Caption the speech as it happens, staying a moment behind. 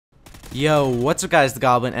Yo, what's up guys, the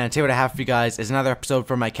Goblin, and today what I have for you guys is another episode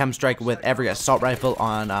from my Chem Strike with every assault rifle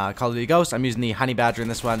on Call of Duty Ghosts. I'm using the Honey Badger in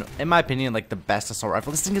this one. In my opinion, like the best assault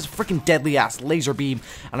rifle. This thing is freaking deadly ass laser beam,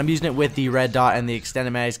 and I'm using it with the red dot and the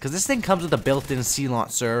extended mags because this thing comes with a built-in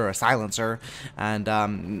silencer or a silencer, and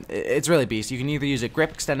it's really beast. You can either use a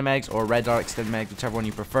grip extended mags or red dot extended mags, whichever one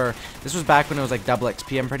you prefer. This was back when it was like double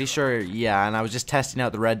XP, I'm pretty sure. Yeah, and I was just testing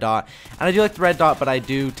out the red dot, and I do like the red dot, but I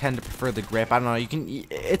do tend to prefer the grip. I don't know.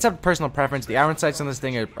 It's a personal preference. The iron sights on this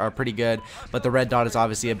thing are pretty good, but the red dot is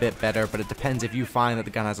obviously a bit better. But it depends if you find that the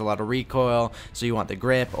gun has a lot of recoil, so you want the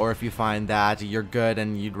grip, or if you find that you're good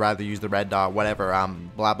and you'd rather use the red dot, whatever.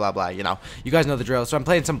 Blah blah blah. You know, you guys know the drill. So I'm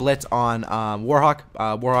playing some Blitz on Warhawk.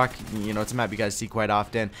 Warhawk, you know, it's a map you guys see quite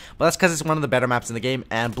often, but that's because it's one of the better maps in the game.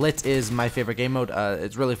 And Blitz is my favorite game mode.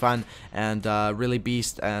 It's really fun and really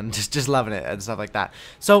beast, and just loving it and stuff like that.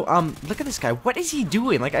 So look at this guy. What is he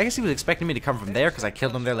doing? Like, I guess he was expecting me to come from there because I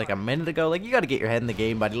killed him there like a minute ago. Like, you gotta get your head in the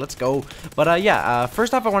game, buddy. Let's go. But yeah,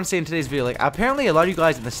 first off, I want to say in today's video, like, apparently a lot of you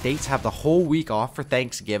guys in the States have the whole week off for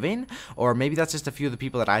Thanksgiving, or maybe that's just a few of the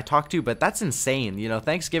people that I talk to, but that's insane. You know,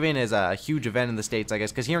 Thanksgiving is a huge event in the States, I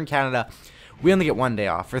guess, because here in Canada, we only get one day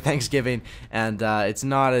off for Thanksgiving, and it's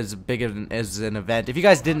not as big as an event. If you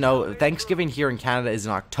guys didn't know, Thanksgiving here in Canada is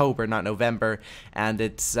in October, not November, and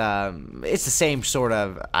it's the same sort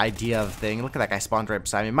of idea of thing. Look at that guy spawned right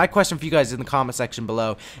beside me. My question for you guys in the comment section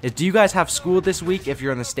below is, do you guys have school this week if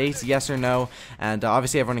you're in the States? Yes or no? And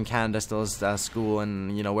obviously everyone in Canada still has school,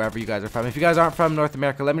 and you know, wherever you guys are from. If you guys aren't from North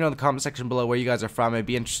America, let me know in the comment section below where you guys are from. I'd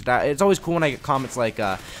be interested. It's always cool when I get comments like,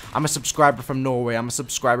 I'm a subscriber from Norway, I'm a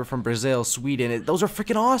subscriber from Brazil, Sweden. Those are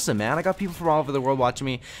freaking awesome, man. I got people from all over the world watching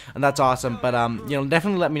me, and that's awesome. But you know,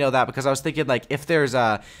 definitely let me know that, because I was thinking, like,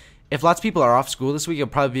 if lots of people are off school this week, it'll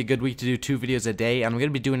probably be a good week to do 2 videos a day. And I'm going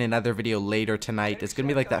to be doing another video later tonight. It's going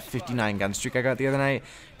to be like that 59 gun streak I got the other night.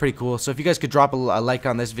 Pretty cool. So if you guys could drop a like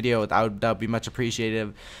on this video, that would be much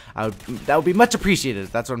appreciated. That would be much appreciated.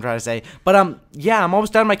 That's what I'm trying to say. But yeah, I'm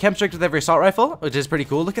almost done my chem strike with every assault rifle, which is pretty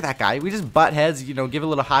cool. Look at that guy. We just butt heads, you know, give a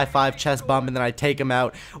little high five, chest bump, and then I take him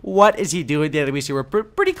out. What is he doing? The enemies here were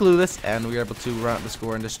pretty clueless, and we were able to run up the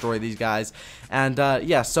score and destroy these guys. And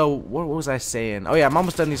yeah, so what was I saying? Oh yeah, I'm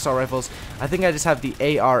almost done these assault rifles. I think I just have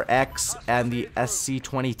the AR-X and the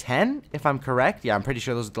SC-2010, if I'm correct. Yeah, I'm pretty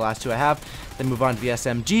sure those are the last 2 I have. Then move on to the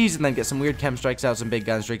SMGs, and then get some weird chem strikes out, some big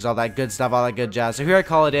gun streaks, all that good stuff, all that good jazz. So here I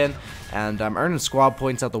call it in, and I'm earning squad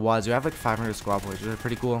points out the wazoo. I have like 500 squad points, which are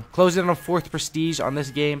pretty cool. Closing on a 4th prestige on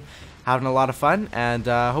this game. Having a lot of fun, and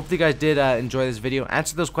hopefully you guys did enjoy this video.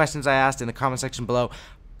 Answer those questions I asked in the comment section below.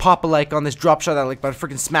 Pop a like on this, drop shot that like button,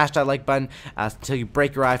 freaking smash that like button until you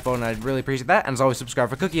break your iPhone. I'd really appreciate that. And as always, subscribe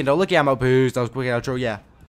for Cookie, and don't look at my boost. That was a quick outro, yeah.